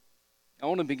I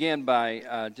want to begin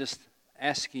by just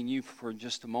asking you for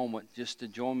just a moment just to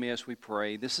join me as we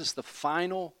pray. This is the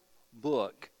final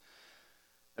book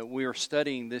that we are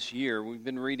studying this year. We've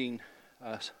been reading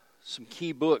some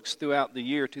key books throughout the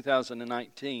year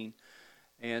 2019,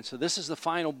 and so this is the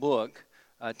final book.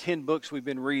 10 books we've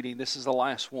been reading. This is the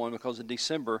last one because in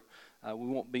December we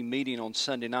won't be meeting on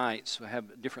Sunday nights. We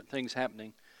have different things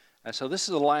happening. So this is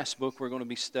the last book we're going to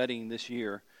be studying this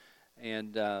year,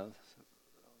 and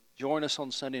join us on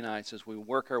Sunday nights as we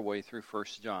work our way through 1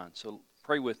 John. So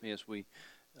pray with me as we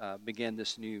begin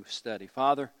this new study.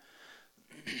 Father,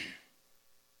 it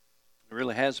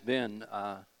really has been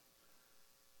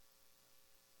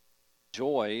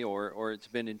joy, or it's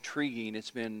been intriguing.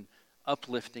 It's been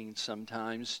uplifting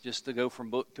sometimes just to go from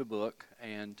book to book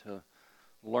and to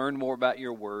learn more about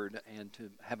your word and to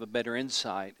have a better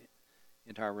insight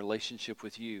into our relationship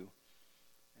with you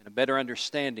and a better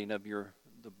understanding of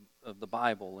the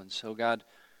Bible. And so, God,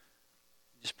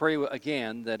 just pray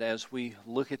again that as we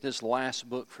look at this last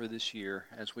book for this year,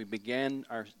 as we begin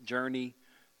our journey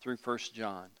through 1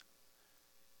 John,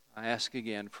 I ask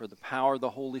again for the power of the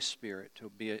Holy Spirit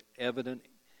to be evident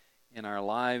in our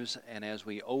lives, and as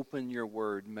we open your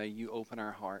word, may you open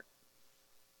our heart.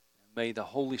 May the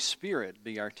Holy Spirit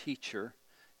be our teacher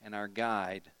and our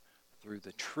guide through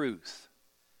the truth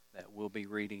that we'll be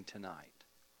reading tonight.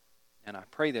 And I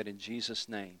pray that in Jesus'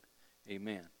 name.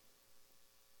 Amen.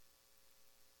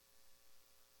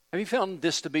 Have you found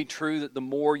this to be true, that the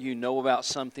more you know about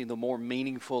something, the more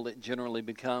meaningful it generally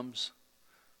becomes?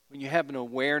 When you have an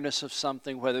awareness of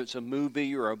something, whether it's a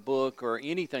movie or a book or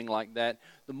anything like that,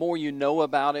 the more you know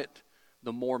about it,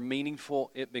 the more meaningful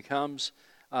it becomes.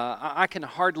 I can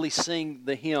hardly sing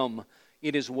the hymn,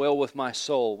 "It Is Well With My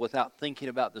Soul," without thinking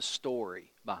about the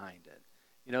story behind it.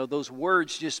 You know, those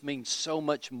words just mean so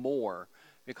much more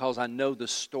because I know the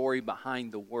story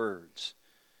behind the words.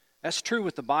 That's true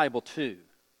with the Bible too.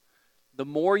 The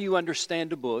more you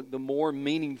understand a book, the more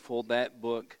meaningful that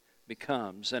book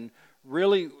becomes. And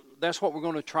really, that's what we're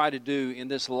going to try to do in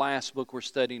this last book we're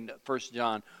studying, 1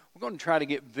 John. We're going to try to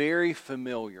get very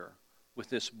familiar with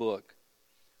this book.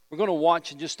 We're going to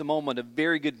watch in just a moment a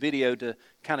very good video to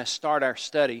kind of start our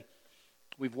study.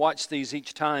 We've watched these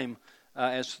each time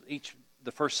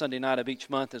the first Sunday night of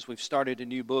each month as we've started a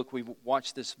new book. We've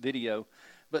watched this video.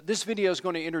 But this video is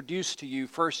going to introduce to you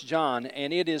 1 John,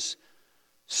 and it is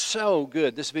so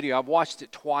good. This video, I've watched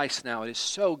it twice now. It is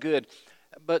so good.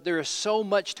 But there is so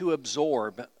much to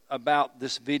absorb about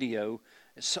this video.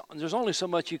 There's only so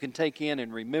much you can take in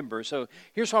and remember. So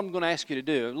here's what I'm going to ask you to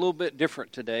do. A little bit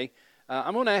different today.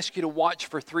 I'm going to ask you to watch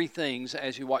for three things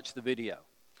as you watch the video.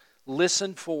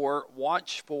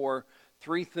 Watch for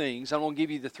three things. I'm going to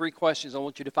give you the three questions I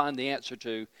want you to find the answer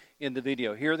to in the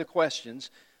video. Here are the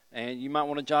questions, and you might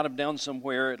want to jot them down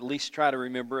somewhere, at least try to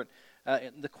remember it.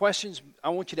 The questions I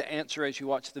want you to answer as you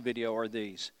watch the video are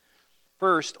these.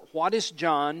 First, what is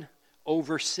John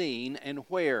overseeing and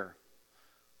where?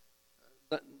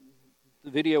 The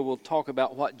video will talk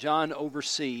about what John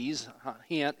oversees.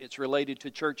 Hint, it's related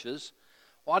to churches.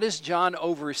 What is John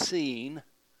overseeing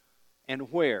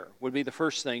and where would be the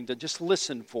first thing to just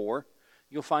listen for.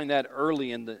 You'll find that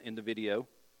early in the video.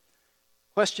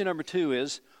 Question number 2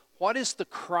 is, what is the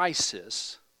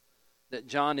crisis that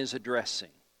John is addressing?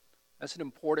 That's an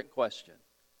important question.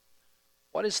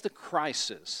 What is the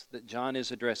crisis that John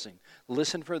is addressing?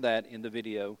 Listen for that in the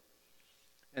video.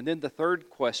 And then the third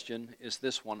question is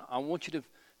this one. I want you to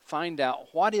find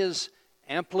out, what is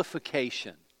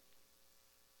amplification?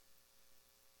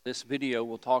 This video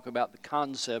will talk about the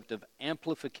concept of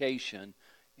amplification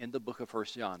in the book of 1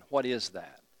 John. What is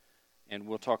that? And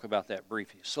we'll talk about that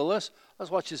briefly. So let's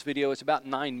watch this video. It's about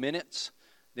 9 minutes.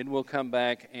 Then we'll come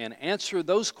back and answer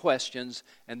those questions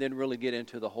and then really get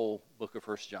into the whole book of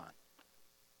 1 John.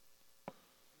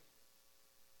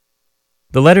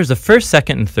 The letters of 1st,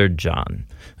 2nd, and 3rd John.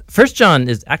 1st John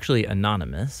is actually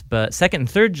anonymous, but 2nd and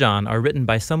 3rd John are written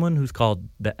by someone who's called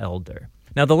the Elder.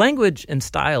 Now, the language and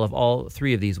style of all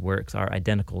three of these works are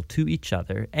identical to each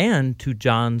other and to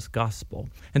John's gospel.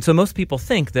 And so most people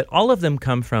think that all of them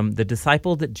come from the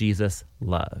disciple that Jesus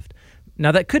loved.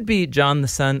 Now, that could be John, the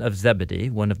son of Zebedee,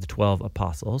 one of the 12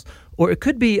 apostles, or it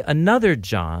could be another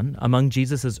John among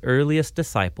Jesus' earliest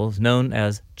disciples known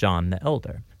as John the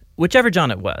Elder. Whichever John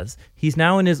it was, he's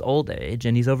now in his old age,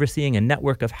 and he's overseeing a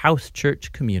network of house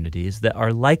church communities that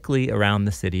are likely around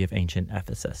the city of ancient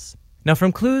Ephesus. Now,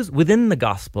 from clues within the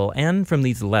gospel and from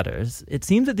these letters, it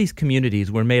seems that these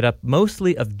communities were made up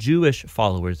mostly of Jewish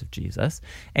followers of Jesus,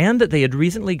 and that they had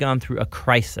recently gone through a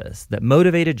crisis that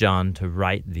motivated John to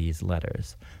write these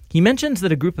letters. He mentions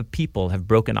that a group of people have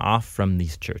broken off from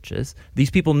these churches.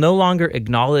 These people no longer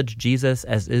acknowledge Jesus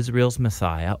as Israel's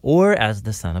Messiah or as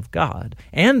the Son of God.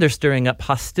 And they're stirring up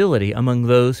hostility among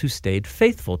those who stayed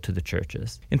faithful to the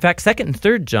churches. In fact, 2nd and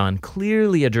 3rd John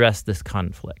clearly address this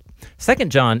conflict. 2nd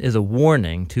John is a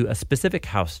warning to a specific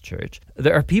house church.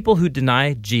 There are people who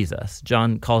deny Jesus.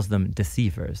 John calls them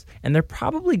deceivers. And they're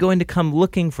probably going to come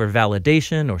looking for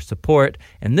validation or support,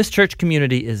 and this church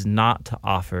community is not to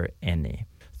offer any.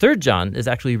 3rd John is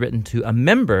actually written to a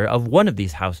member of one of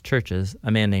these house churches, a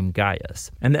man named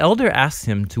Gaius. And the elder asks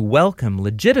him to welcome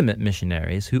legitimate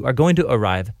missionaries who are going to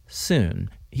arrive soon.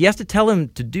 He has to tell him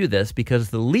to do this because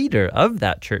the leader of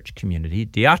that church community,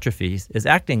 Diotrephes, is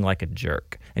acting like a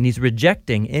jerk, and he's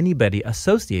rejecting anybody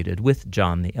associated with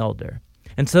John the Elder.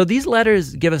 And so these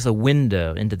letters give us a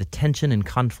window into the tension and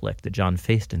conflict that John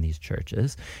faced in these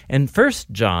churches. And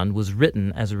 1st John was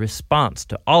written as a response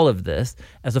to all of this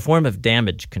as a form of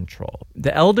damage control.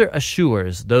 The elder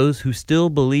assures those who still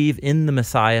believe in the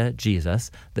Messiah,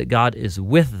 Jesus, that God is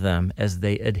with them as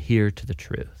they adhere to the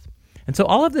truth. And so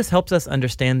all of this helps us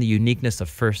understand the uniqueness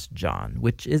of 1 John,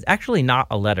 which is actually not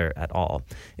a letter at all.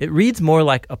 It reads more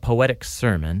like a poetic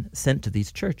sermon sent to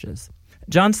these churches.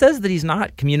 John says that he's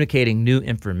not communicating new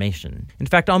information. In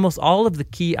fact, almost all of the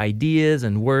key ideas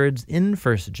and words in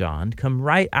 1 John come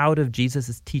right out of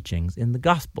Jesus' teachings in the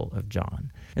Gospel of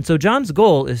John. And so John's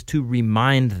goal is to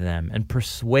remind them and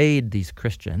persuade these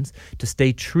Christians to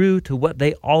stay true to what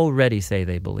they already say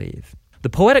they believe. The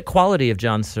poetic quality of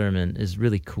John's sermon is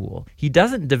really cool. He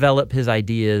doesn't develop his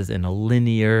ideas in a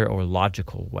linear or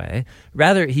logical way.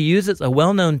 Rather, he uses a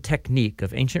well-known technique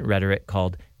of ancient rhetoric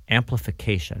called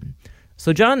amplification.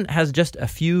 So John has just a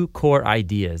few core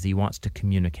ideas he wants to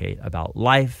communicate about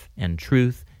life and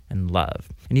truth and love.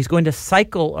 And he's going to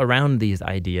cycle around these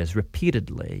ideas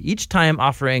repeatedly, each time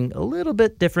offering a little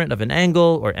bit different of an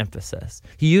angle or emphasis.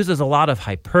 He uses a lot of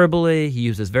hyperbole. He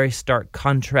uses very stark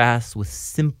contrasts with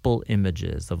simple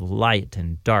images of light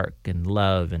and dark and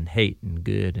love and hate and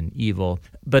good and evil.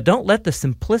 But don't let the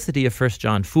simplicity of 1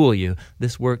 John fool you.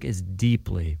 This work is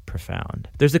deeply profound.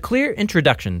 There's a clear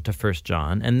introduction to 1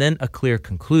 John and then a clear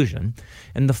conclusion.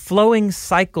 And the flowing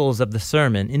cycles of the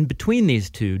sermon in between these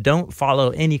two don't follow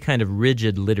any kind of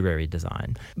rigid literary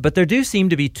design. But there do seem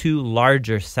to be two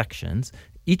larger sections.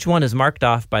 Each one is marked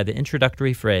off by the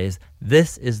introductory phrase,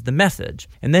 "This is the message."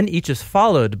 And then each is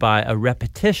followed by a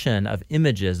repetition of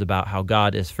images about how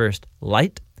God is first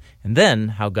light, and then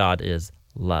how God is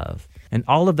love. And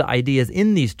all of the ideas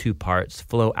in these two parts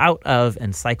flow out of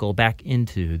and cycle back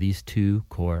into these two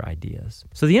core ideas.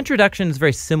 So the introduction is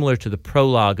very similar to the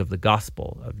prologue of the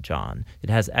Gospel of John.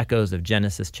 It has echoes of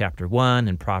Genesis chapter 1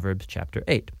 and Proverbs chapter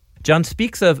 8. John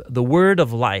speaks of the word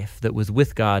of life that was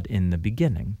with God in the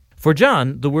beginning. For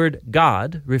John, the word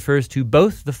God refers to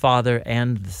both the Father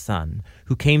and the Son,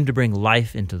 who came to bring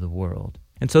life into the world.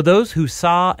 And so those who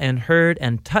saw and heard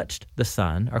and touched the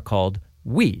Son are called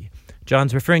we.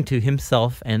 John's referring to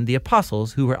himself and the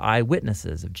apostles who were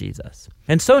eyewitnesses of Jesus.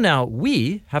 And so now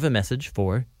we have a message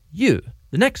for you,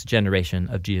 the next generation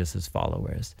of Jesus'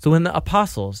 followers. So when the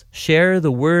apostles share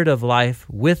the word of life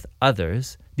with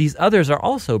others, these others are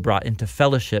also brought into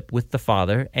fellowship with the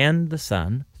Father and the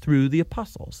Son through the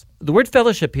apostles. The word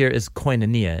fellowship here is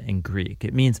koinonia in Greek.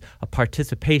 It means a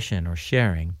participation or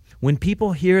sharing. When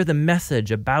people hear the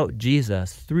message about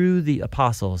Jesus through the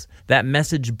apostles, that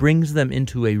message brings them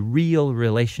into a real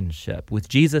relationship with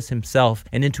Jesus himself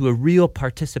and into a real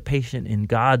participation in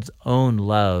God's own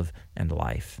love and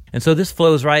life. And so this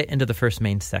flows right into the first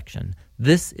main section.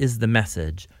 This is the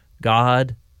message.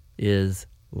 God is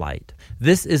light.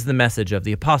 This is the message of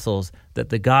the apostles, that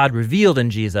the God revealed in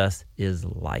Jesus is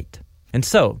light. And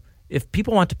so, if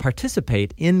people want to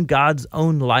participate in God's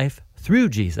own life through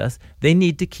Jesus, they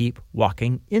need to keep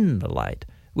walking in the light,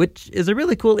 which is a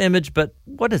really cool image, but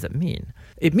what does it mean?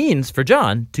 It means, for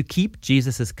John, to keep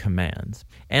Jesus' commands.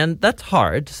 And that's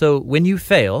hard, so when you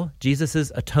fail,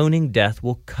 Jesus' atoning death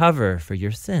will cover for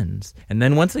your sins. And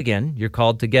then once again, you're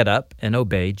called to get up and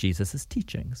obey Jesus'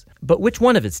 teachings. But which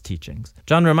one of his teachings?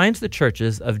 John reminds the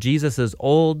churches of Jesus'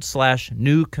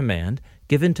 old/new command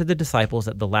given to the disciples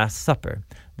at the Last Supper,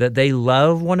 that they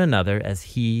love one another as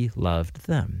he loved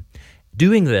them.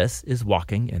 Doing this is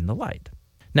walking in the light.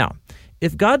 Now,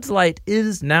 if God's light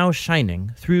is now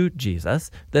shining through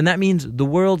Jesus, then that means the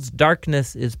world's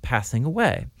darkness is passing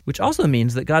away, which also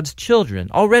means that God's children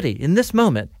already in this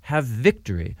moment have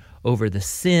victory over the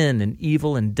sin and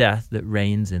evil and death that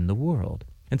reigns in the world.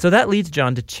 And so that leads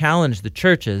John to challenge the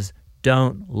churches,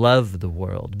 don't love the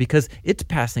world, because it's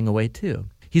passing away too.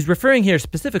 He's referring here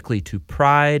specifically to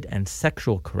pride and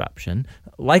sexual corruption.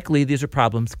 Likely, these are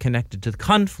problems connected to the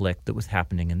conflict that was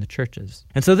happening in the churches.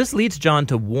 And so this leads John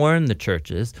to warn the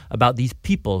churches about these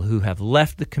people who have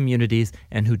left the communities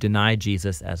and who deny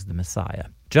Jesus as the Messiah.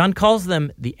 John calls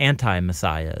them the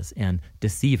anti-messiahs and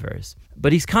deceivers,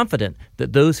 but he's confident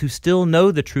that those who still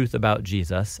know the truth about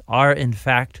Jesus are in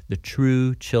fact the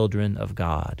true children of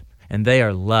God, and they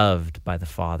are loved by the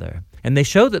Father. And they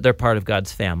show that they're part of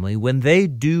God's family when they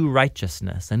do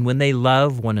righteousness and when they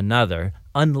love one another,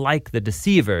 unlike the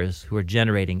deceivers who are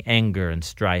generating anger and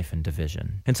strife and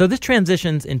division. And so this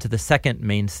transitions into the second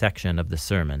main section of the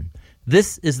sermon.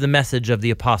 This is the message of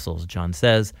the apostles, John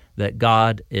says, that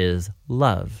God is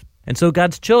love. And so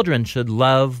God's children should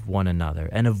love one another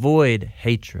and avoid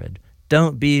hatred.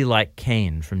 Don't be like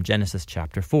Cain from Genesis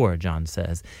chapter 4, John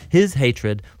says. His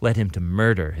hatred led him to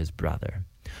murder his brother.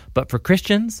 But for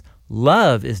Christians,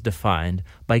 love is defined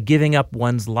by giving up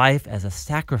one's life as a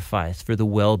sacrifice for the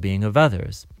well-being of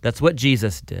others. That's what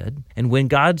Jesus did. And when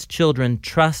God's children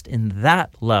trust in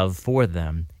that love for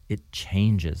them, it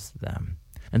changes them.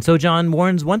 And so John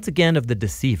warns once again of the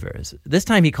deceivers. This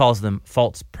time he calls them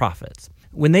false prophets.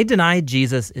 When they deny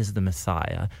Jesus is the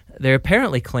Messiah, they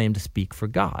apparently claim to speak for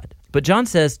God. But John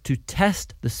says to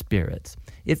test the spirits.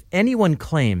 If anyone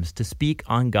claims to speak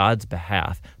on God's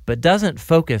behalf, but doesn't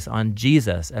focus on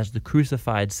Jesus as the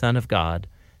crucified Son of God,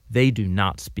 they do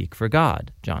not speak for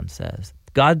God, John says.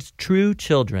 God's true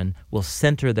children will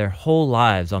center their whole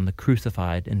lives on the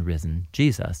crucified and risen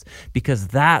Jesus, because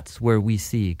that's where we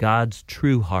see God's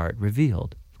true heart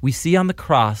revealed. We see on the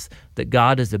cross that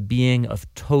God is a being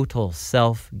of total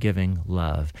self-giving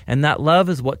love, and that love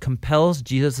is what compels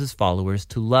Jesus' followers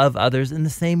to love others in the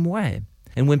same way.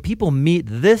 And when people meet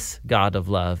this God of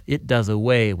love, it does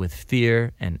away with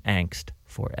fear and angst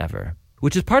forever,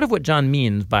 which is part of what John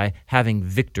means by having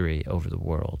victory over the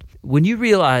world. When you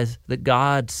realize that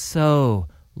God so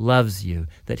loves you,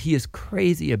 that he is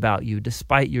crazy about you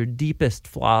despite your deepest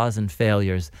flaws and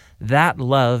failures, that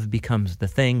love becomes the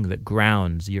thing that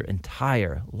grounds your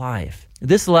entire life.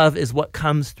 This love is what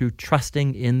comes through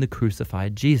trusting in the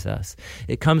crucified Jesus.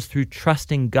 It comes through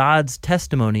trusting God's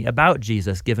testimony about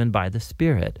Jesus given by the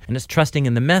Spirit, and it's trusting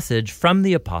in the message from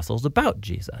the apostles about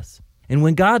Jesus. And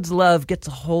when God's love gets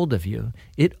a hold of you,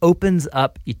 it opens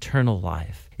up eternal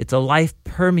life. It's a life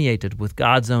permeated with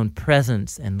God's own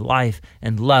presence and life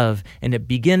and love, and it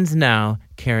begins now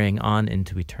carrying on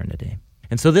into eternity.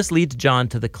 And so this leads John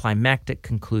to the climactic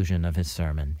conclusion of his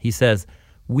sermon. He says,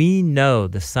 "We know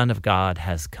the Son of God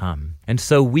has come, and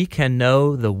so we can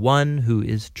know the one who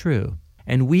is true.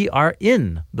 And we are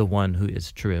in the one who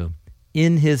is true,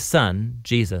 in his Son,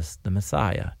 Jesus the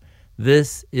Messiah.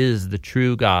 This is the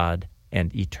true God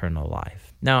and eternal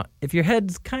life." Now, if your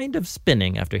head's kind of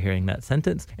spinning after hearing that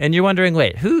sentence, and you're wondering,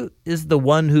 wait, who is the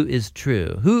one who is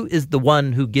true? Who is the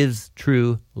one who gives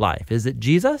true life? Is it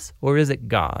Jesus or is it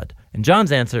God? And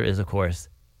John's answer is, of course,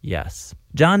 yes.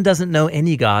 John doesn't know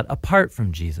any God apart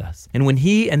from Jesus. And when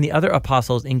he and the other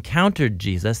apostles encountered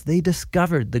Jesus, they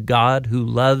discovered the God who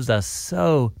loves us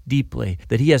so deeply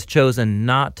that he has chosen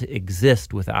not to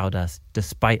exist without us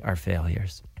despite our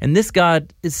failures. And this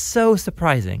God is so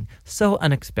surprising, so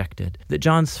unexpected, that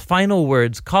John's final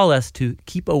words call us to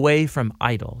keep away from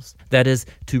idols. That is,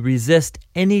 to resist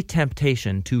any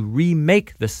temptation to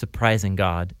remake this surprising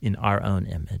God in our own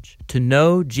image. To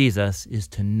know Jesus is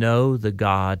to know the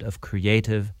God of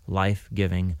creative,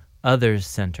 life-giving,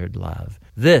 others-centered love.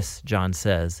 This, John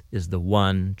says, is the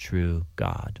one true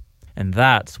God. And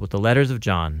that's what the letters of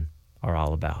John are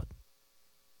all about.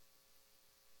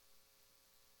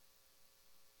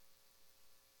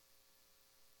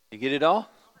 You get it all?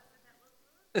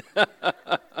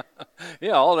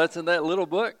 Yeah, all that's in that little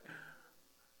book.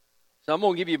 So I'm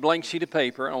going to give you a blank sheet of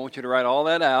paper. I want you to write all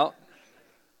that out.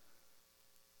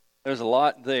 There's a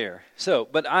lot there.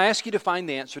 But I ask you to find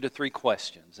the answer to 3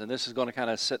 questions, and this is going to kind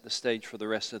of set the stage for the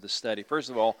rest of the study. First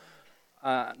of all,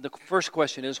 the first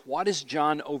question is, what is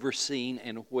John overseeing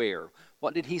and where?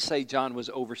 What did he say John was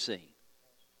overseeing?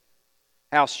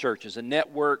 House churches, a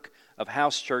network of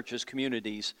house churches,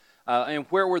 communities. And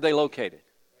where were they located?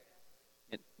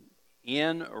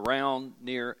 In, around,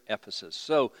 near Ephesus.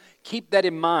 So keep that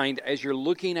in mind as you're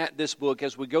looking at this book,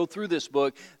 as we go through this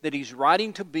book, that he's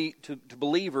writing to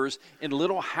believers in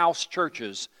little house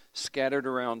churches scattered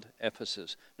around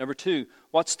Ephesus. Number 2,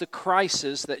 what's the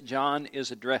crisis that John is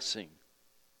addressing?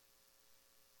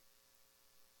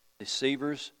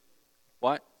 Deceivers.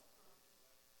 What?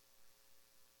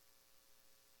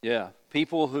 Yeah,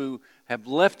 people who have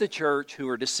left the church, who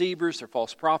are deceivers, they're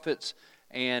false prophets,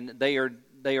 and they are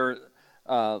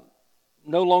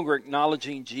no longer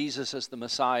acknowledging Jesus as the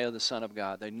Messiah, the Son of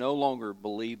God. They no longer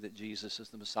believe that Jesus is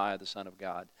the Messiah, the Son of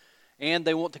God. And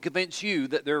they want to convince you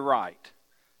that they're right.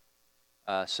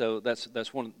 So that's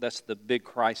the big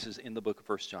crisis in the book of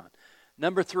 1 John.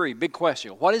 Number 3, big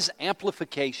question. What is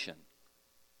amplification?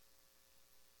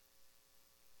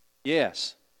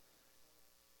 Yes.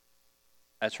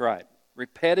 That's right.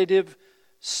 Repetitive,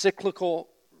 cyclical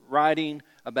writing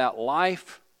about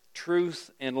life, truth,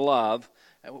 and love.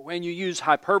 When you use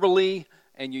hyperbole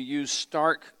and you use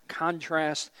stark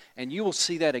contrast, and you will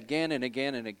see that again and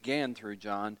again and again through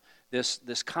John,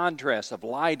 this contrast of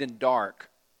light and dark,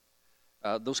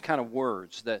 those kind of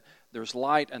words, that there's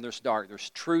light and there's dark,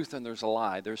 there's truth and there's a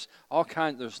lie, there's all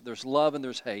kinds, there's love and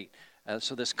there's hate.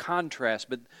 So this contrast,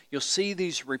 but you'll see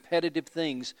these repetitive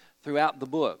things throughout the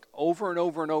book. Over and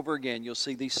over and over again, you'll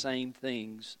see these same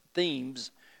themes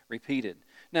repeated.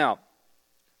 Now,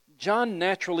 John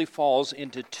naturally falls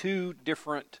into 2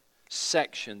 different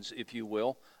sections, if you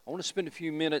will. I want to spend a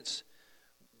few minutes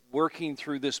working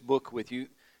through this book with you.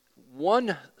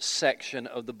 One section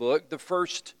of the book, the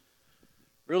first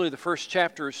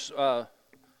chapters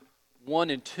 1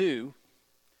 and 2,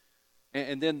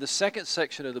 and then the second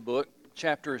section of the book,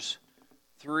 chapters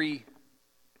 3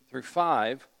 through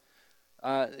 5,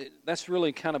 that's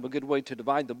really kind of a good way to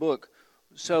divide the book.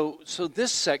 So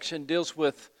this section deals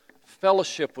with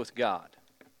fellowship with God.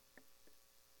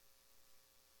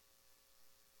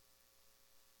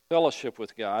 Fellowship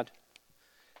with God.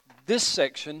 This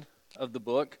section of the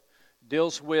book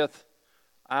deals with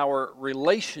our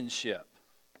relationship.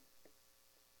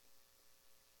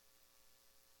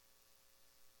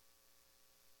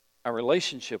 Our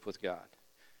relationship with God.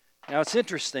 Now it's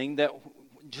interesting that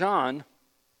John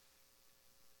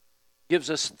gives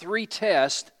us 3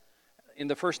 tests in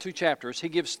the first 2 chapters. He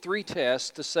gives 3 tests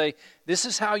to say, this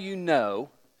is how you know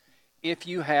if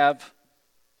you have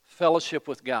fellowship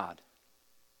with God.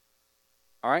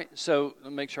 All right, so let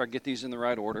me make sure I get these in the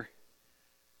right order.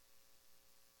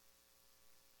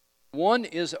 1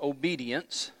 is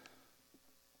obedience.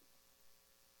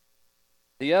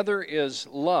 The other is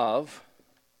love.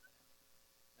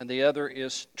 And the other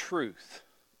is truth.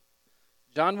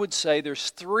 John would say there's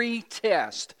 3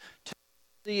 tests to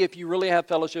see if you really have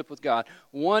fellowship with God.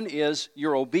 1 is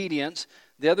your obedience.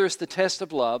 The other is the test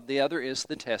of love. The other is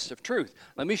the test of truth.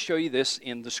 Let me show you this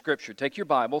in the Scripture. Take your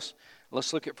Bibles.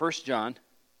 Let's look at 1 John.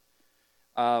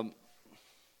 1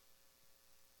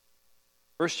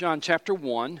 John chapter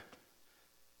 1.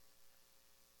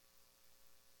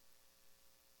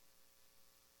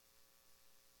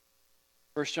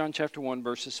 First John chapter 1,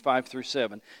 verses 5 through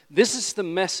 7. This is the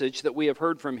message that we have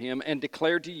heard from him and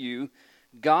declared to you.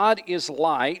 God is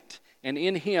light, and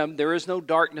in him there is no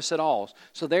darkness at all.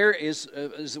 So there is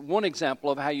one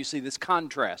example of how you see this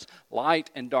contrast,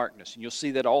 light and darkness. And you'll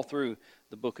see that all through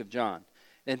the book of John.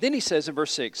 And then he says in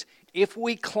verse 6, if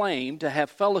we claim to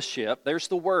have fellowship, there's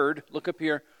the word, look up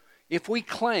here. If we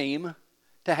claim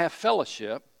to have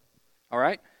fellowship, all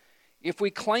right? If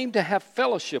we claim to have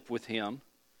fellowship with him,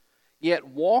 yet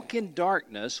walk in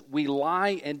darkness, we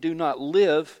lie and do not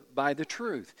live by the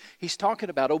truth. He's talking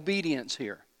about obedience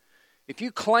here. If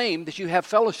you claim that you have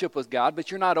fellowship with God, but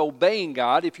you're not obeying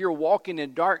God, if you're walking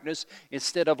in darkness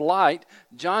instead of light,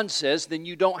 John says, then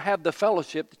you don't have the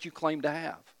fellowship that you claim to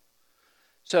have.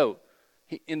 So,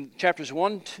 in chapters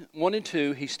 1 and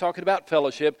 2, he's talking about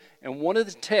fellowship, and one of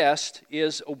the tests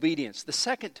is obedience. The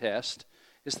second test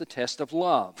is the test of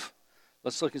love.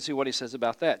 Let's look and see what he says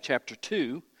about that. Chapter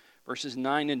 2. Verses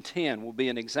 9 and 10 will be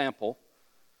an example.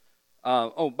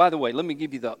 By the way, let me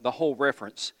give you the whole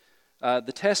reference.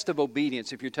 The test of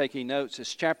obedience, if you're taking notes,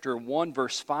 is chapter 1,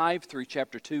 verse 5 through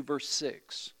chapter 2, verse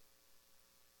 6.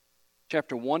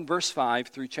 Chapter 1, verse 5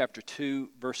 through chapter 2,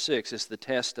 verse 6 is the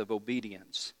test of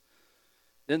obedience.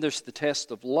 Then there's the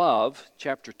test of love,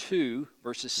 chapter 2,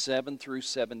 verses 7 through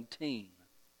 17.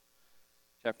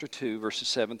 Chapter 2, verses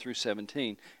 7 through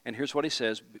 17. And here's what he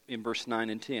says in verse 9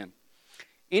 and 10.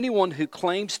 Anyone who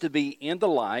claims to be in the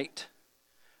light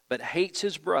but hates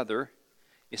his brother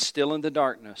is still in the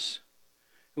darkness.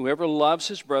 Whoever loves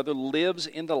his brother lives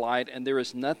in the light, and there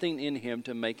is nothing in him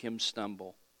to make him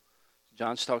stumble.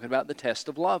 John's talking about the test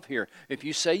of love here. If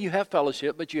you say you have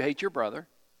fellowship but you hate your brother,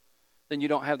 then you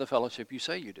don't have the fellowship you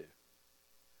say you do.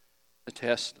 The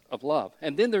test of love.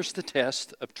 And then there's the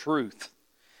test of truth.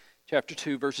 Chapter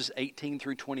 2, verses 18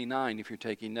 through 29, if you're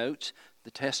taking notes.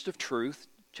 The test of truth.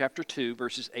 Chapter 2,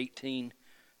 verses 18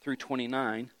 through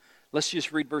 29. Let's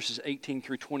just read verses 18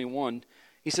 through 21.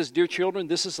 He says, Dear children,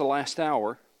 this is the last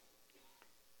hour.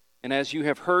 And as you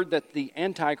have heard that the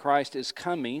Antichrist is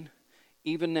coming,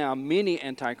 even now many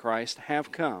Antichrists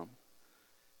have come.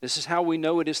 This is how we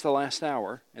know it is the last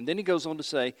hour. And then he goes on to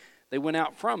say, they went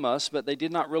out from us, but they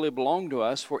did not really belong to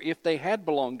us. For if they had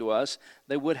belonged to us,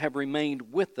 they would have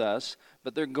remained with us.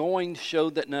 But their going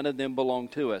showed that none of them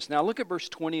belonged to us. Now look at verse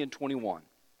 20 and 21.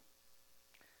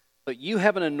 But you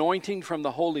have an anointing from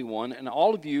the Holy One, and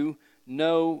all of you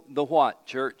know the what,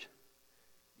 church?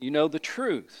 You know the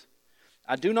truth.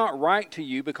 I do not write to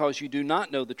you because you do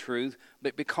not know the truth,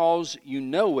 but because you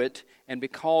know it, and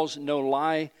because no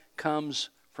lie comes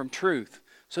from truth.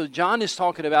 So John is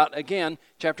talking about, again,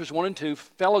 chapters 1 and 2,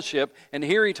 fellowship, and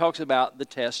here he talks about the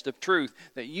test of truth,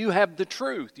 that you have the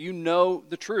truth, you know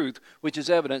the truth, which is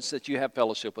evidence that you have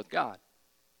fellowship with God.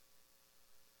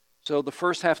 So the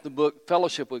first half of the book,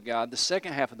 fellowship with God. The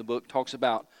second half of the book talks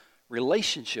about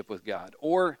relationship with God,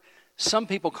 or some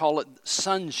people call it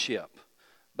sonship.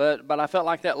 But I felt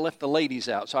like that left the ladies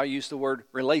out, so I used the word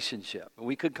relationship.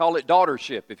 We could call it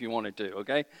daughtership if you wanted to,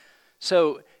 okay?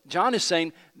 So John is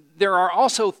saying there are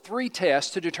also 3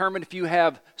 tests to determine if you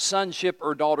have sonship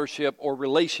or daughtership or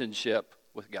relationship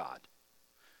with God.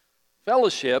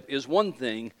 Fellowship is one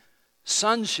thing.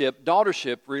 Sonship,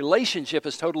 daughtership, relationship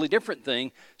is a totally different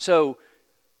thing. So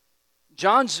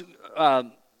John's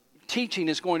teaching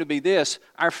is going to be this.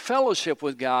 Our fellowship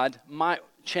with God might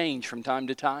change from time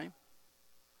to time.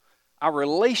 Our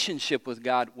relationship with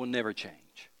God will never change.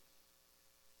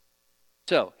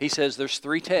 So he says there's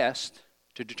 3 tests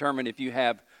to determine if you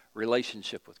have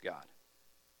relationship with God.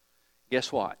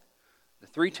 Guess what? The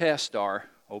 3 tests are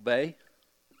obey,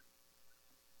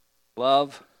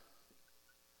 love,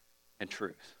 and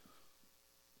truth.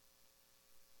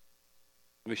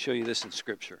 Let me show you this in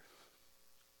Scripture.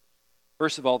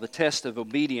 First of all, the test of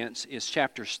obedience is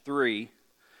chapters 3,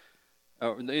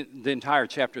 the entire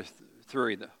chapter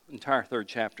 3, the entire 3rd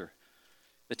chapter.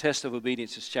 The test of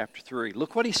obedience is chapter 3.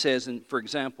 Look what he says, for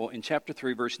example, in chapter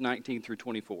 3, verse 19 through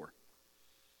 24.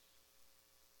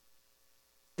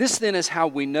 This then is how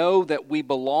we know that we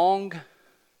belong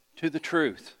to the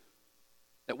truth.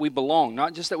 That we belong,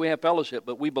 not just that we have fellowship,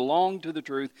 but we belong to the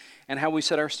truth, and how we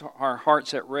set our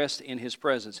hearts at rest in His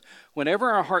presence.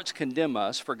 Whenever our hearts condemn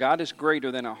us, for God is greater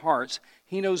than our hearts,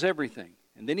 He knows everything.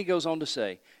 And then he goes on to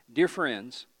say, dear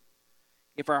friends,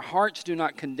 if our hearts do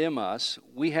not condemn us,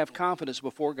 we have confidence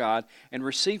before God and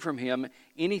receive from Him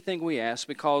anything we ask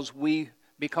because we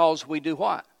do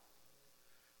what?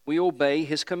 We obey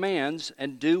His commands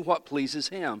and do what pleases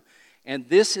Him. And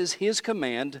this is His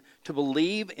command, to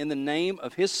believe in the name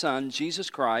of His Son, Jesus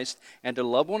Christ, and to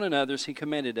love one another as He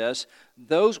commanded us.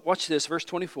 Watch this, verse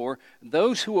 24,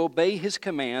 those who obey His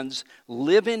commands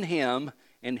live in Him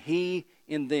and He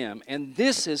in them. And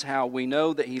this is how we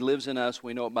know that He lives in us.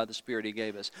 We know it by the Spirit He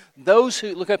gave us. Those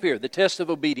who, look up here, the test of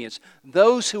obedience.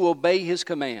 Those who obey His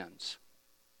commands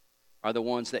are the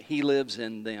ones that He lives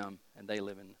in them and they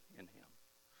live in Him.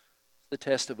 The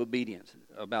test of obedience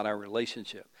about our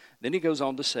relationship. Then he goes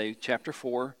on to say, chapter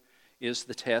 4 is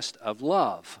the test of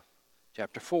love.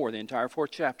 Chapter 4, the entire 4th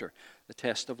chapter, the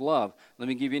test of love. Let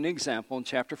me give you an example in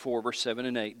chapter 4, verse 7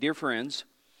 and 8. Dear friends,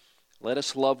 let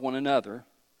us love one another,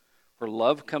 for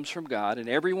love comes from God, and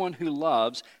everyone who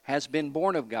loves has been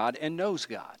born of God and knows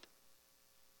God.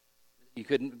 He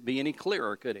couldn't be any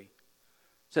clearer, could he?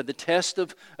 So the test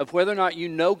of whether or not you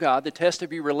know God, the test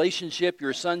of your relationship,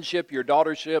 your sonship, your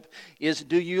daughtership, is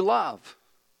do you love?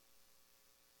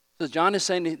 So John is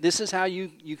saying this is how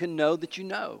you can know that you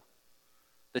know.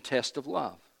 The test of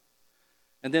love.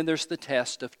 And then there's the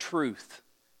test of truth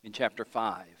in chapter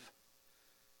 5.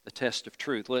 The test of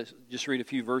truth. Let's just read a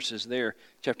few verses there.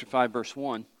 Chapter 5, verse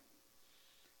 1.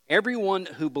 Everyone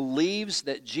who believes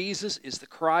that Jesus is the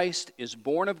Christ is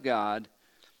born of God,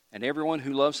 and everyone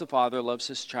who loves the Father loves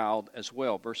his child as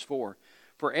well. Verse 4.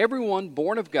 For everyone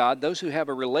born of God, those who have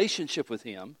a relationship with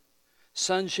Him,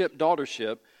 sonship,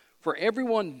 daughtership, for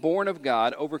everyone born of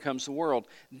God overcomes the world.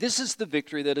 This is the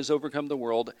victory that has overcome the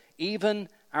world, even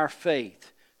our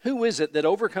faith. Who is it that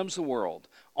overcomes the world?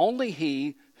 Only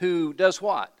he who does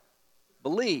what?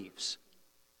 Believes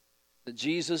that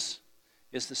Jesus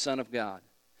is the Son of God.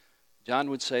 John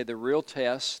would say the real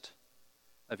test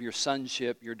of your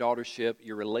sonship, your daughtership,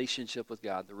 your relationship with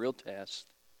God, the real test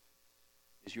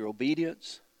is your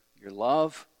obedience, your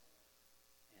love,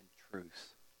 and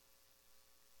truth.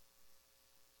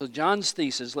 So John's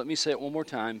thesis, let me say it one more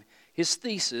time, his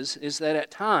thesis is that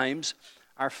at times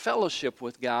our fellowship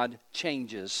with God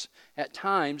changes. At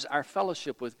times our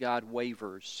fellowship with God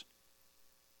wavers.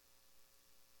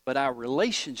 But our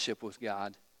relationship with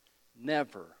God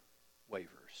never wavers.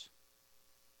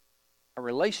 Our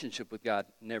relationship with God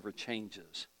never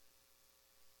changes.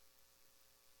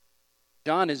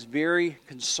 John is very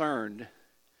concerned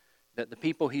that the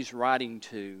people he's writing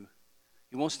to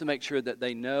He wants to make sure that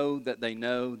they know that they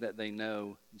know that they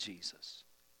know Jesus.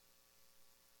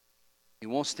 He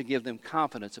wants to give them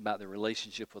confidence about their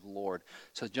relationship with the Lord.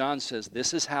 So John says,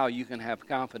 this is how you can have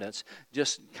confidence.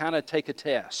 Just kind of take a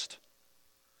test.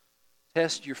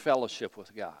 Test your fellowship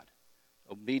with God.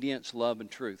 Obedience, love, and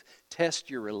truth. Test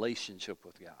your relationship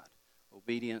with God.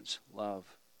 Obedience, love,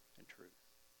 and truth.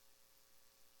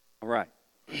 All right.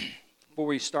 Before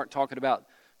we start talking about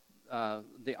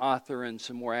the author and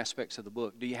some more aspects of the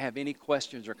book, do you have any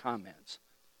questions or comments?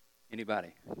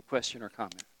 Anybody? Question or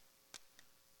comment?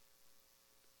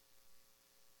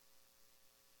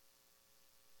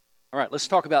 All right, let's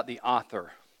talk about the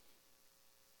author.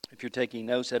 If you're taking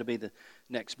notes, that'll be the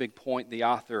next big point, the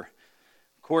author.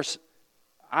 Of course,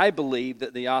 I believe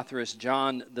that the author is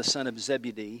John, the son of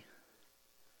Zebedee.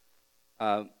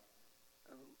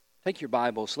 Take your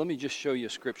Bibles. Let me just show you a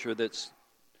scripture that's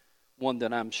one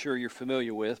that I'm sure you're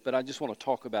familiar with, but I just want to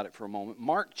talk about it for a moment.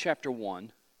 Mark chapter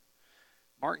 1.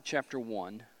 Mark chapter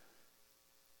 1.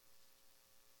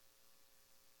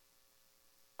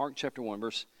 Mark chapter 1,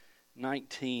 verse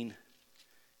 19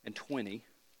 and 20.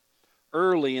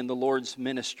 Early in the Lord's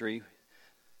ministry,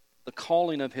 the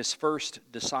calling of his first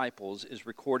disciples is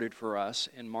recorded for us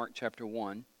in Mark chapter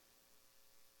 1.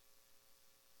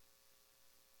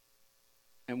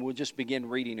 And we'll just begin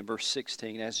reading in verse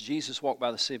 16. As Jesus walked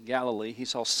by the Sea of Galilee, he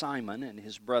saw Simon and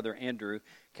his brother Andrew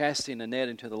casting a net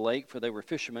into the lake, for they were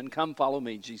fishermen. "Come, follow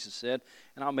me," Jesus said,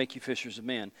 "and I'll make you fishers of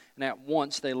men." And at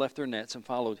once they left their nets and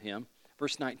followed him.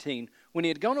 Verse 19, when he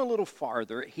had gone a little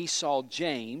farther, he saw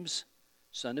James,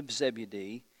 son of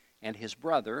Zebedee, and his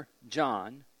brother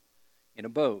John in a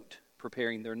boat,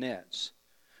 preparing their nets.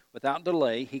 Without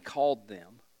delay, he called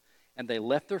them, and they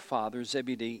left their father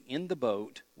Zebedee in the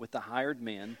boat with the hired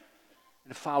men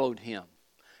and followed him.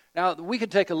 Now, we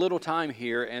could take a little time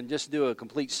here and just do a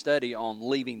complete study on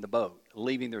leaving the boat,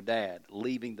 leaving their dad,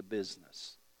 leaving the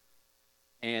business.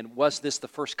 And was this the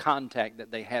first contact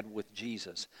that they had with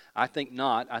Jesus? I think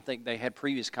not. I think they had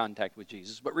previous contact with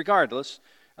Jesus. But regardless,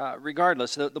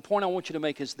 the point I want you to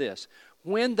make is this.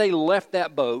 When they left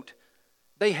that boat,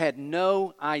 they had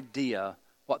no idea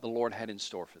what the Lord had in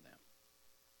store for them.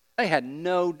 They had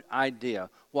no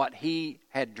idea what he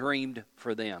had dreamed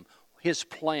for them, his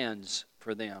plans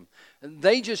for them.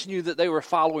 They just knew that they were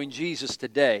following Jesus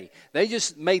today. They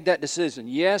just made that decision.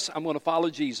 Yes, I'm going to follow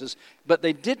Jesus, but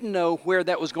they didn't know where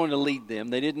that was going to lead them.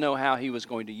 They didn't know how he was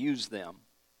going to use them.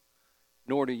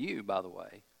 Nor do you, by the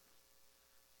way.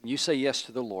 When you say yes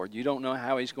to the Lord, you don't know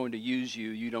how he's going to use you.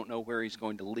 You don't know where he's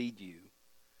going to lead you.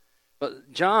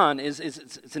 But John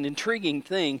it's an intriguing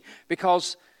thing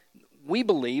because we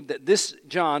believe that this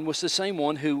John was the same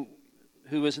one who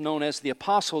is known as the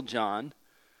Apostle John.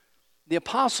 The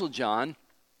Apostle John,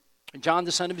 John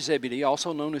the son of Zebedee,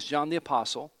 also known as John the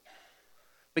Apostle,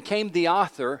 became the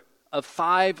author of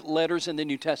 5 letters in the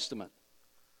New Testament.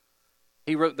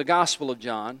 He wrote the Gospel of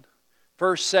John,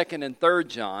 1st, 2nd, and 3rd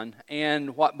John,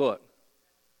 and what book?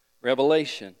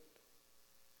 Revelation.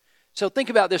 So think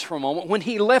about this for a moment. When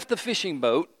he left the fishing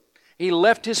boat, he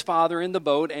left his father in the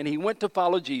boat, and he went to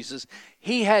follow Jesus.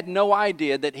 He had no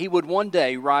idea that he would one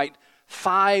day write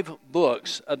 5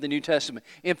 books of the New Testament.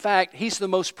 In fact, he's the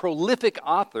most prolific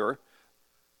author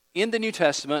in the New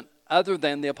Testament other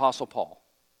than the Apostle Paul.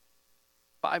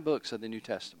 5 books of the New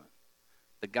Testament.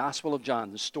 The Gospel of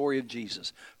John, the story of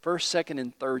Jesus. 1st, 2nd,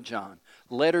 and 3rd John.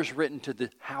 Letters written to the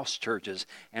house churches.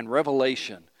 And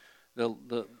Revelation,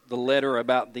 the letter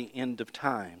about the end of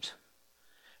times.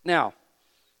 Now,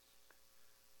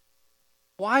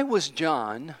 why was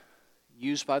John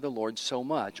used by the Lord so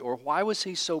much? Or why was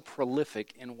he so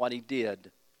prolific in what he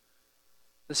did?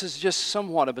 This is just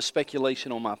somewhat of a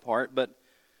speculation on my part, but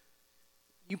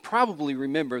you probably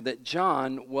remember that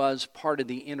John was part of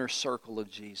the inner circle of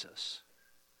Jesus.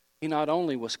 He not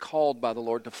only was called by the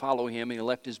Lord to follow him, he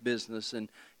left his business and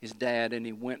his dad and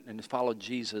he went and followed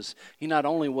Jesus. He not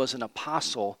only was an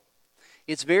apostle,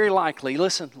 it's very likely,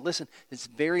 listen, it's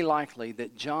very likely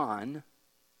that John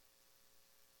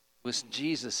was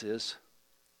Jesus'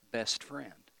 best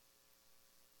friend.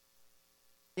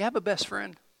 You have a best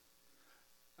friend?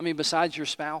 I mean, besides your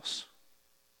spouse?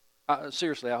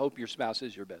 Seriously, I hope your spouse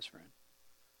is your best friend.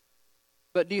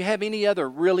 But do you have any other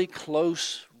really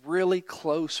close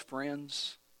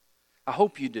friends? I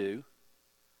hope you do.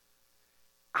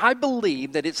 I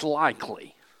believe that it's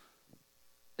likely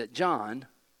that John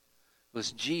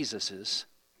was Jesus'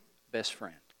 best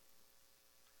friend.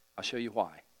 I'll show you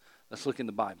why. Let's look in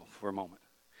the Bible for a moment.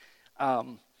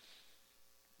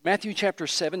 Matthew chapter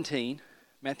 17.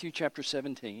 Matthew chapter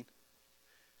 17.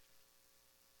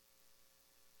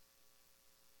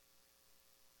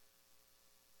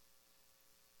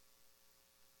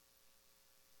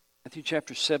 Matthew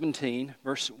chapter 17,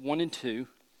 verse 1 and 2.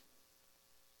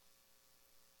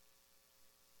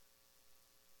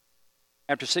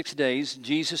 After 6 days,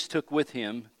 Jesus took with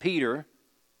him Peter,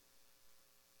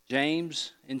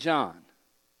 James, and John,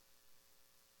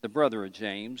 the brother of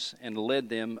James, and led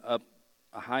them up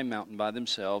a high mountain by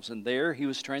themselves, and there he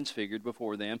was transfigured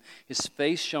before them. His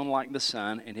face shone like the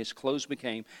sun, and his clothes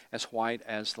became as white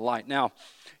as the light. Now,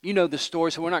 you know the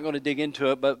story, so we're not going to dig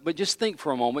into it, but just think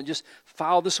for a moment. Just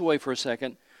file this away for a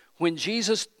second. When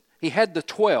Jesus, he had the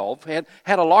 12, had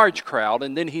a large crowd,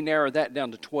 and then he narrowed that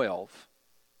down to 12.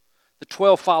 The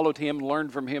 12 followed him,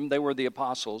 learned from him. They were the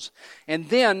apostles. And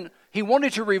then he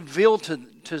wanted to reveal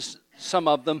to some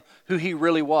of them who he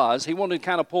really was. He wanted to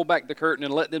kind of pull back the curtain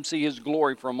and let them see his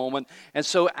glory for a moment. And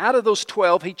so out of those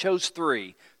 12, he chose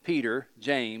 3, Peter,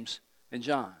 James, and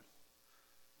John.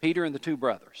 Peter and the 2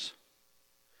 brothers.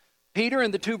 Peter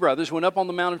and the 2 brothers went up on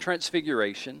the Mount of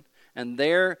Transfiguration, and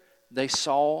there they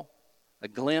saw a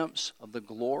glimpse of the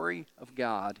glory of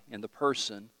God in the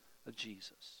person of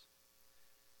Jesus.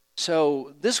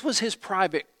 So this was his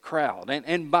private crowd.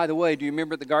 And by the way, do you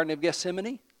remember the Garden of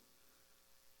Gethsemane?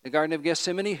 The Garden of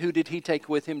Gethsemane, who did he take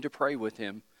with him to pray with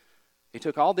him? He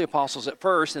took all the apostles at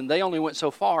first, and they only went so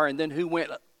far, and then who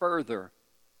went further?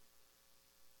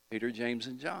 Peter, James,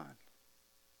 and John.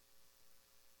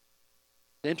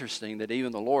 It's interesting that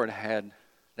even the Lord had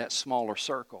that smaller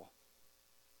circle.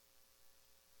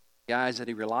 Guys that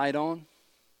he relied on,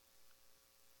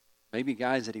 maybe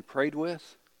guys that he prayed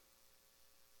with,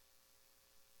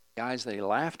 guys that he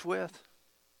laughed with,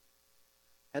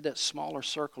 had that smaller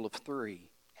circle of 3.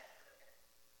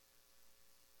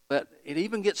 But it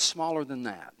even gets smaller than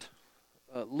that.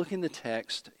 Look in the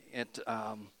text at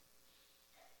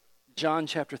John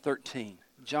chapter 13.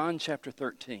 John chapter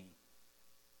 13.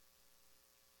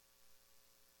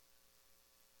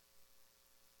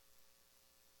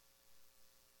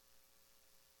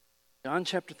 John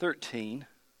chapter 13.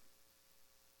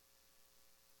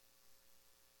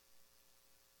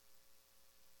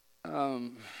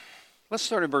 Let's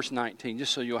start in verse 19,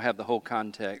 just so you'll have the whole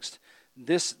context.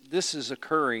 This is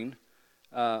occurring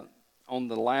on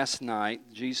the last night,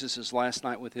 Jesus' last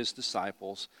night with his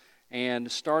disciples.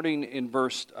 And starting in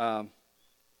verse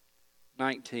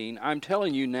 19, I'm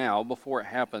telling you now before it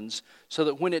happens, so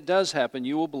that when it does happen,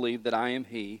 you will believe that I am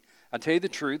he. I tell you the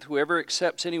truth, whoever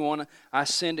accepts anyone I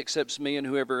send accepts me, and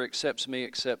whoever accepts me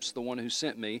accepts the one who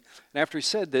sent me. And after he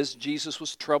said this, Jesus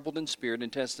was troubled in spirit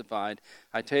and testified,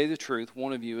 I tell you the truth,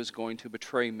 one of you is going to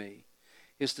betray me.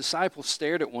 His disciples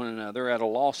stared at one another at a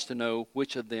loss to know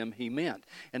which of them he meant.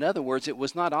 In other words, it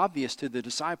was not obvious to the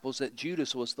disciples that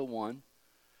Judas was the one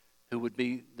who would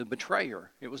be the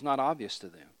betrayer. It was not obvious to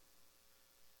them.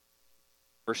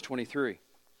 Verse 23,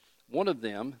 one of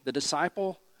them, the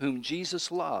disciple whom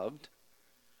Jesus loved,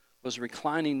 was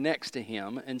reclining next to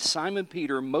him, and Simon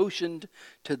Peter motioned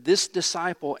to this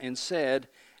disciple and said,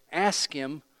 ask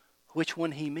him which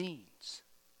one he means.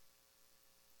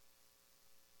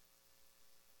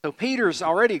 So Peter's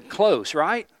already close,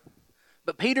 right?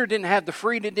 But Peter didn't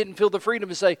feel the freedom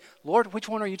to say, Lord, which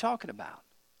one are you talking about?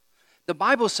 The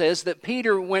Bible says that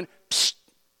Peter went, psst,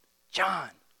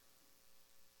 John,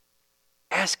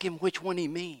 ask him which one he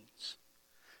means.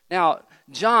 Now,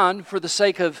 John, for the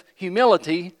sake of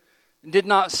humility, did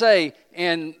not say,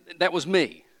 and that was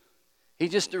me. He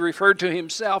just referred to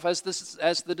himself as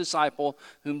the disciple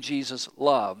whom Jesus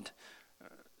loved.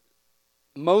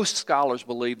 Most scholars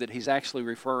believe that he's actually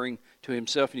referring to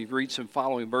himself. And you read some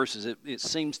following verses, it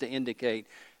seems to indicate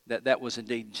that was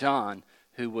indeed John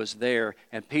who was there.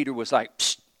 And Peter was like,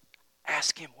 psst,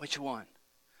 ask him which one.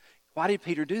 Why did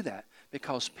Peter do that?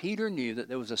 Because Peter knew that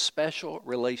there was a special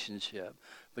relationship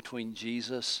between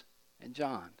Jesus and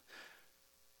John,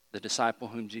 the disciple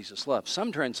whom Jesus loved.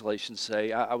 Some translations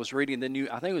say, I was reading the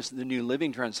New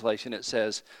Living Translation, it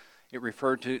says, it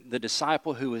referred to the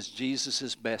disciple who was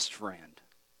Jesus' best friend.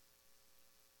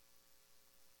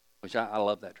 Which I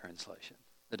love that translation.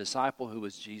 The disciple who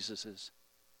was Jesus'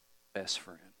 best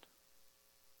friend.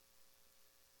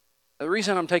 The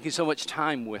reason I'm taking so much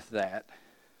time with that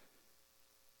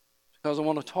is because I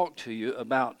want to talk to you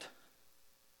about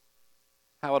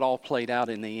how it all played out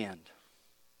in the end.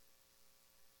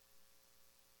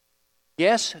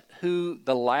 Guess who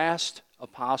the last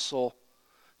apostle,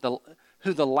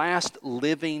 who the last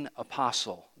living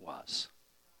apostle was?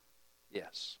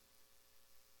 Yes.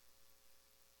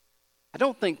 I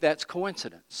don't think that's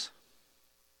coincidence.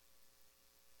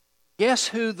 Guess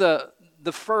who the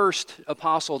first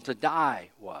apostle to die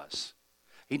was?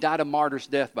 He died a martyr's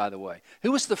death, by the way.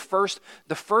 Who was the first?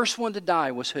 The first one to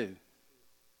die was who?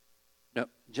 No,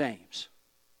 James.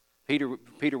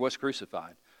 Peter was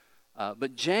crucified.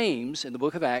 But James, in the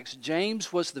book of Acts,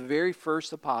 James was the very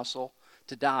first apostle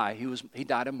to die. He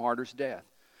died a martyr's death.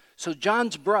 So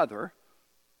John's brother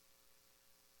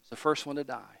was the first one to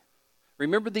die.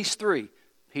 Remember these three,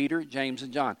 Peter, James,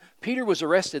 and John. Peter was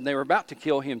arrested, and they were about to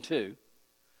kill him too.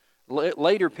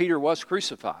 Later, Peter was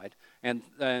crucified, and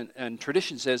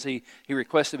tradition says he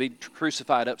requested to be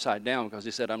crucified upside down because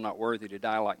he said, "I'm not worthy to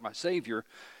die like my Savior."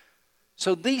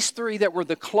 So these three that were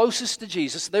the closest to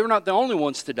Jesus, they were not the only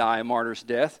ones to die a martyr's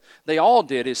death. They all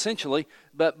did, essentially.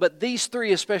 But these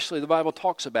three especially, the Bible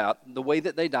talks about the way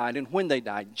that they died and when they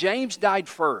died. James died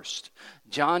first.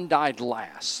 John died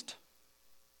last.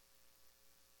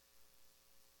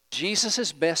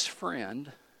 Jesus' best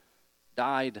friend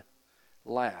died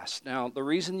last. Now, the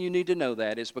reason you need to know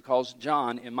that is because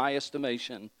John, in my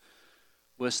estimation,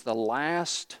 was the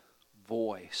last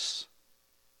voice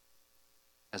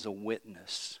as a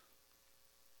witness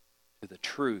to the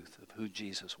truth of who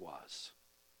Jesus was.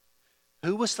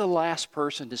 Who was the last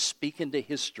person to speak into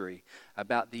history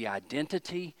about the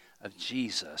identity of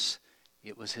Jesus?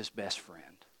 It was his best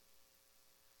friend,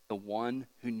 the one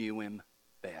who knew him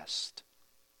best.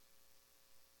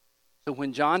 So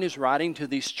when John is writing to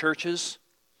these churches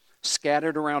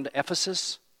scattered around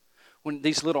Ephesus, when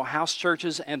these little house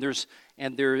churches, and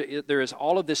there is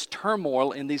all of this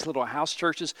turmoil in these little house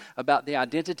churches about the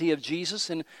identity of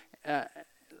Jesus, and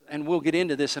we'll get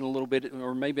into this in a little bit,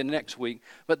 or maybe next week,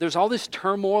 but there's all this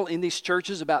turmoil in these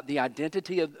churches about the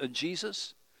identity of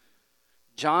Jesus.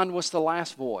 John was the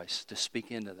last voice to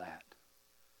speak into that.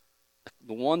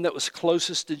 The one that was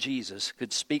closest to Jesus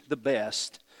could speak the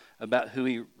best about who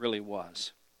he really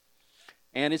was.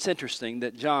 And it's interesting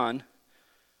that John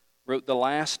wrote the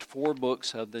last 4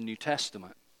 books of the New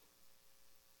Testament.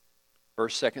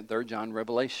 1st, 2nd, 3rd John,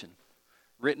 Revelation.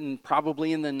 Written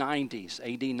probably in the 90s,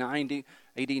 AD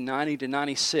 90 to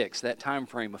 96, that time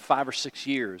frame of 5 or 6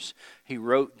 years. He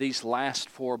wrote these last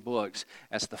 4 books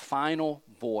as the final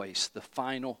voice, the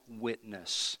final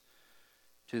witness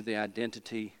to the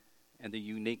identity and the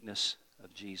uniqueness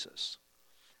of Jesus.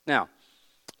 Now,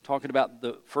 talking about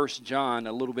the 1st John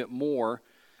a little bit more,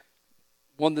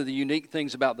 one of the unique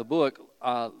things about the book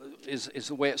is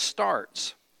the way it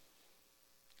starts.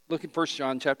 Look at 1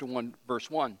 John chapter 1, verse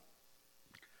 1.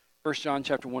 1 John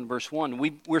chapter 1, verse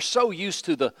 1. We're so used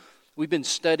to we've been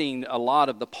studying a lot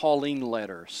of the Pauline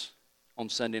letters on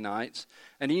Sunday nights.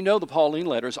 And you know the Pauline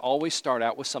letters always start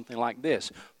out with something like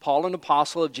this. Paul, an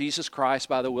apostle of Jesus Christ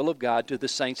by the will of God, to the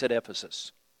saints at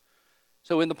Ephesus.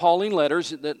 So in the Pauline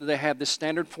letters, they have this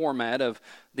standard format of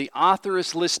the author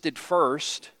is listed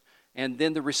first, and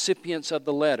then the recipients of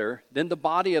the letter, then the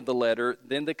body of the letter,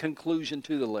 then the conclusion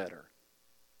to the letter.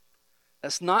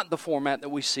 That's not the format that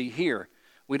we see here.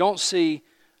 We don't see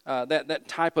that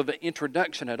type of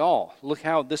introduction at all. Look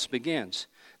how this begins.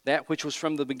 That which was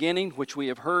from the beginning, which we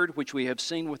have heard, which we have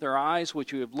seen with our eyes,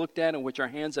 which we have looked at, and which our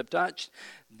hands have touched,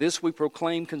 this we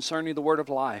proclaim concerning the word of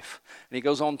life. And he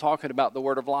goes on talking about the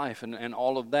word of life and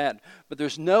all of that. But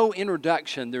there's no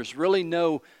introduction. There's really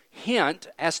no hint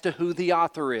as to who the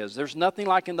author is. There's nothing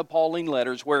like in the Pauline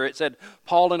letters where it said,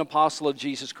 Paul, an apostle of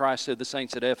Jesus Christ to the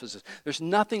saints at Ephesus. There's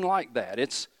nothing like that.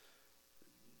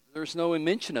 There's no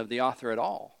mention of the author at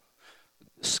all.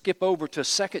 Skip over to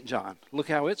 2 John. Look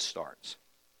how it starts.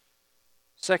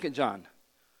 2 John,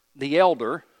 the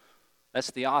elder, that's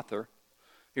the author.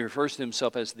 He refers to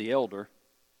himself as the elder.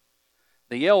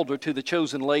 The elder to the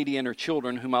chosen lady and her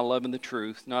children whom I love in the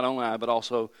truth, not only I, but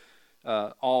also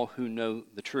all who know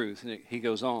the truth. And he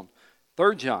goes on.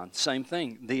 3 John, same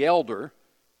thing. The elder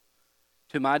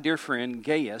to my dear friend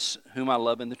Gaius, whom I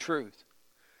love in the truth.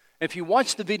 If you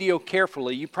watch the video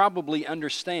carefully, you probably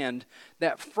understand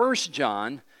that 1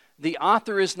 John, the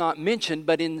author is not mentioned,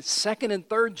 but in 2nd and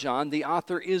 3rd John, the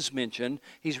author is mentioned.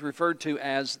 He's referred to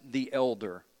as the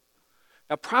elder.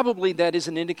 Now, probably that is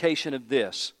an indication of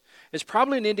this. It's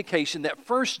probably an indication that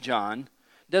 1 John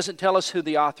doesn't tell us who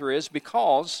the author is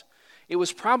because it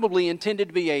was probably intended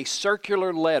to be a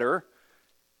circular letter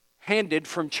handed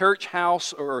from church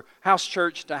house or house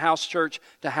church to house church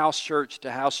to house church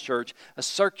to house church, a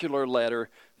circular letter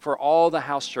for all the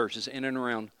house churches in and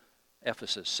around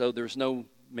Ephesus. So there's no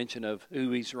mention of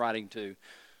who he's writing to.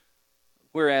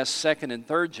 Whereas 2nd and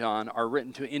 3rd John are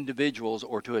written to individuals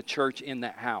or to a church in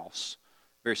that house.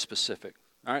 Very specific.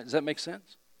 All right, does that make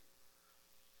sense?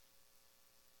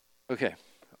 Okay,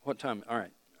 what time? All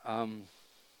right.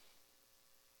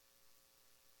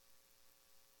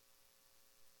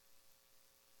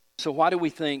 So why do we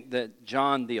think that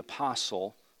John the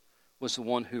Apostle was the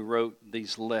one who wrote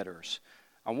these letters?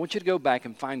 I want you to go back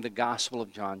and find the Gospel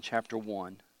of John, chapter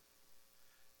 1.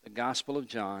 The Gospel of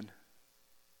John,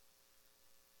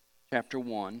 chapter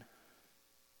 1.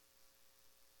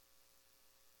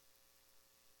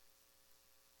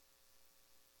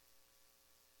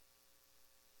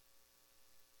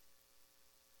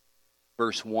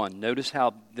 Verse 1. Notice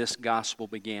how this gospel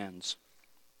begins.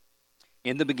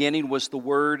 In the beginning was the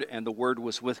Word, and the Word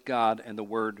was with God, and the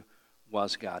Word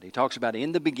was God. He talks about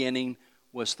in the beginning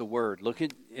was the Word. Look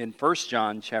at in 1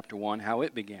 John chapter 1 how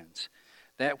it begins.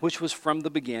 That which was from the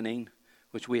beginning,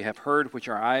 which we have heard, which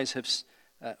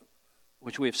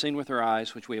we have seen with our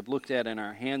eyes, which we have looked at and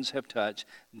our hands have touched,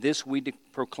 this we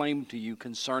proclaim to you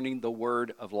concerning the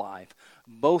word of life.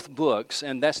 Both books,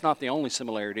 and that's not the only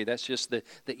similarity, that's just the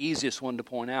easiest one to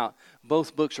point out.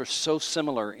 Both books are so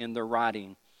similar in their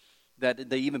writing that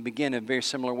they even begin in a very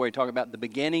similar way, talking about the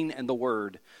beginning and the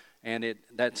word. And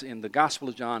that's in the Gospel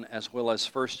of John as well as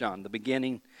 1 John, the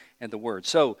beginning and the word.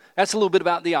 So that's a little bit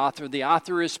about the author. The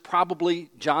author is probably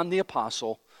John the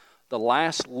Apostle, the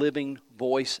last living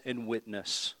voice and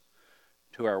witness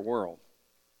to our world.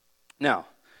 Now,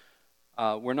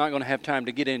 we're not going to have time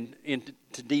to get into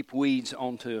deep weeds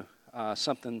onto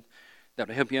something that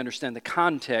will help you understand the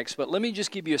context, but let me just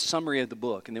give you a summary of the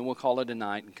book, and then we'll call it a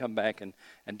night and come back and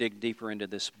dig deeper into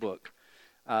this book.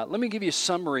 Let me give you a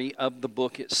summary of the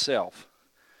book itself.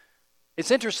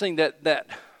 It's interesting that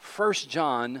 1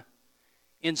 John,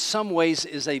 in some ways,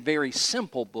 is a very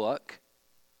simple book,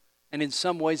 and in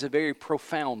some ways a very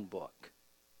profound book.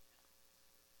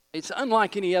 It's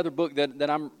unlike any other book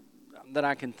that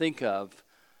I can think of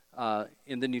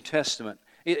in the New Testament.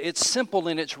 It's simple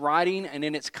in its writing and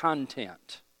in its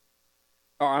content,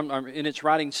 or in its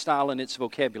writing style and its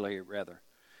vocabulary, rather.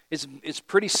 It's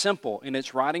pretty simple in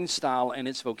its writing style and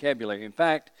its vocabulary. In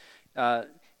fact,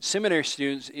 seminary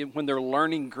students, when they're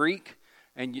learning Greek,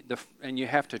 and you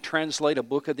have to translate a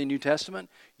book of the New Testament,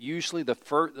 usually the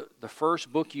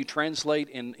first book you translate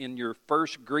in your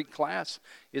first Greek class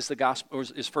is the Gospel,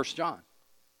 is 1 John,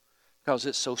 because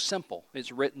it's so simple.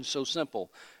 It's written so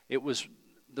simple.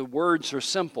 The words are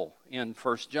simple in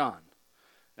 1 John,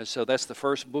 and so that's the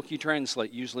first book you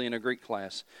translate usually in a Greek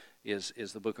class is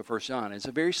the book of 1 John. It's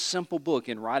a very simple book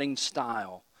in writing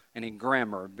style and in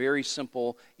grammar, very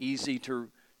simple, easy to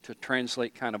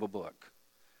translate kind of a book.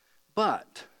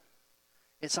 But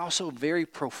it's also very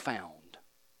profound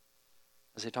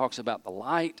as he talks about the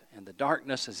light and the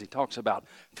darkness, as he talks about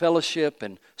fellowship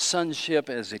and sonship,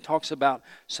 as he talks about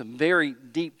some very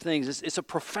deep things. It's a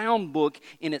profound book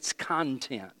in its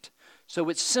content. So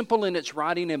it's simple in its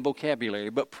writing and vocabulary,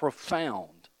 but profound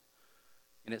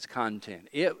in its content.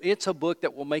 It's a book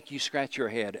that will make you scratch your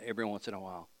head every once in a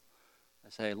while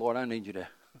and say, Lord, I need you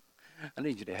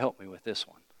to help me with this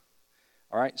one.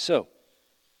 All right, so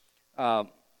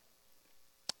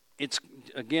it's,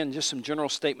 again, just some general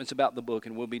statements about the book,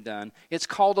 and we'll be done. It's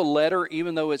called a letter,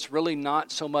 even though it's really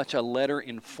not so much a letter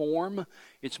in form.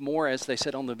 It's more, as they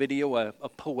said on the video, a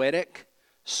poetic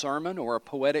sermon or a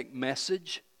poetic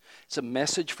message. It's a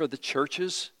message for the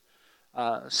churches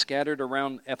scattered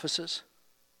around Ephesus.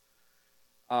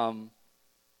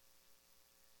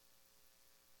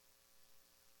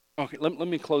 Okay, let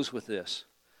me close with this.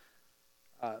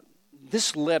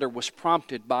 This letter was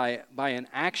prompted by an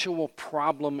actual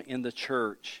problem in the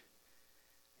church.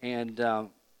 And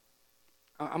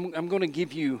I'm going to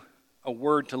give you a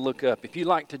word to look up. If you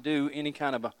like to do any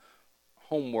kind of a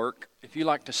homework, if you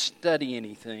like to study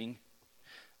anything,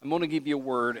 I'm going to give you a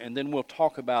word, and then we'll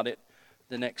talk about it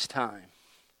the next time.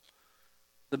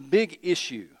 The big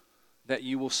issue that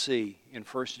you will see in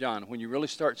 1 John when you really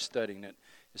start studying it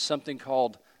is something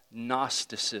called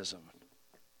Gnosticism.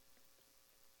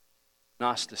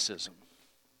 Gnosticism.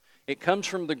 It comes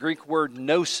from the Greek word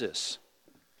gnosis,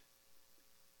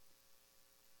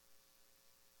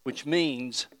 which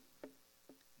means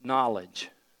knowledge.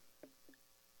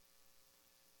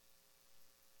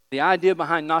 The idea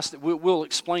behind Gnosticism, we'll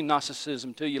explain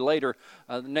Gnosticism to you later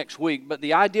next week, but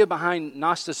the idea behind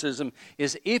Gnosticism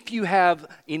is if you have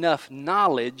enough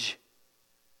knowledge,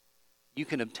 you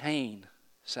can obtain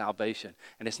salvation.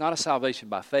 And it's not a salvation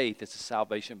by faith, it's a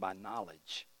salvation by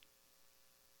knowledge.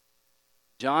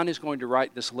 John is going to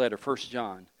write this letter, 1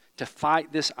 John, to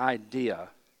fight this idea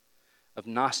of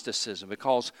Gnosticism,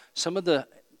 because some of the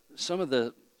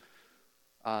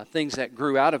things that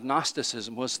grew out of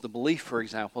Gnosticism was the belief, for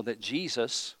example, that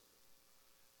Jesus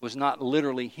was not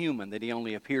literally human, that he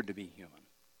only appeared to be human.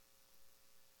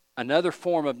 Another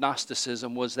form of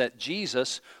Gnosticism was that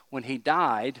Jesus, when he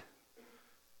died,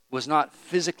 was not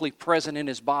physically present in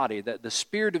his body, that the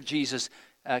Spirit of Jesus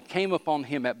came upon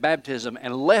him at baptism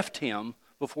and left him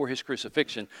before his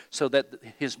crucifixion, so that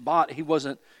his body, he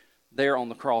wasn't there on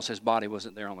the cross, his body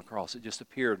wasn't there on the cross. It just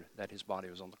appeared that his body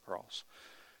was on the cross.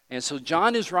 And so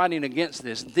John is writing against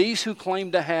this. These who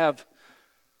claim to have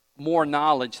more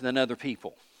knowledge than other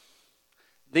people.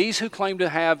 These who claim to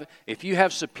have, if you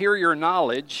have superior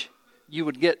knowledge, you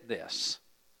would get this.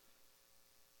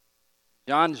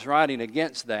 John's writing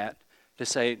against that to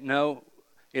say, no,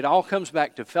 it all comes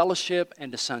back to fellowship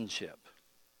and to sonship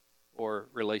or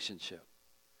relationship.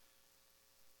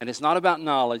 And it's not about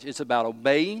knowledge, it's about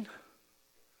obeying,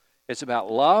 it's about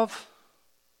love,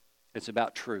 it's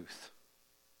about truth.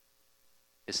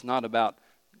 It's not about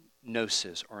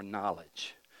gnosis or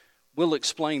knowledge. We'll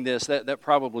explain this. That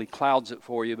probably clouds it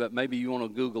for you, but maybe you want to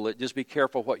Google it. Just be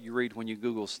careful what you read when you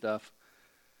Google stuff.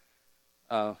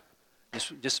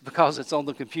 Just because it's on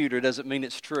the computer doesn't mean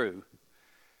it's true.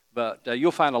 But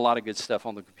you'll find a lot of good stuff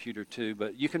on the computer too.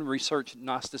 But you can research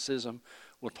Gnosticism.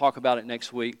 We'll talk about it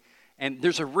next week. And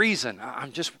there's a reason.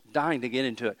 I'm just dying to get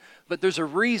into it. But there's a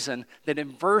reason that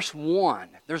in verse 1,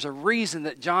 there's a reason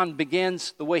that John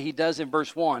begins the way he does in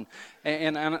verse 1.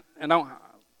 Well,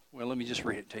 let me just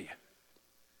read it to you.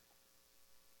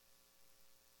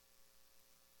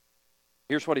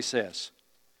 Here's what he says.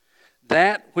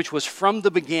 That which was from the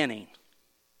beginning.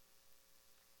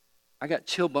 I got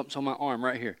chill bumps on my arm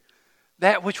right here.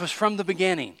 That which was from the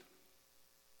beginning.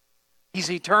 He's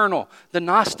eternal. The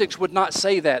Gnostics would not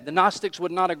say that. The Gnostics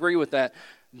would not agree with that.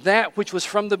 That which was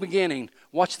from the beginning.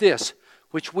 Watch this.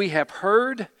 Which we have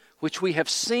heard, which we have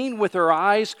seen with our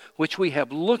eyes, which we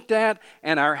have looked at,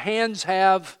 and our hands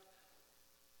have.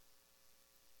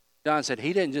 John said,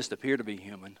 he didn't just appear to be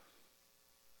human.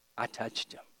 I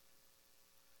touched him.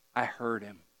 I heard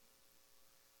him.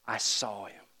 I saw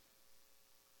him.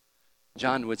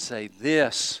 John would say,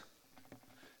 this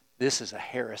is a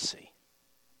heresy.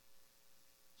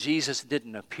 Jesus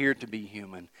didn't appear to be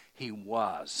human. He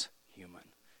was human.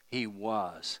 He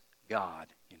was God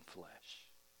in flesh.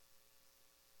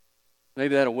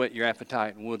 Maybe that'll whet your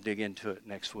appetite and we'll dig into it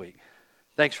next week.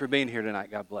 Thanks for being here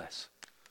tonight. God bless.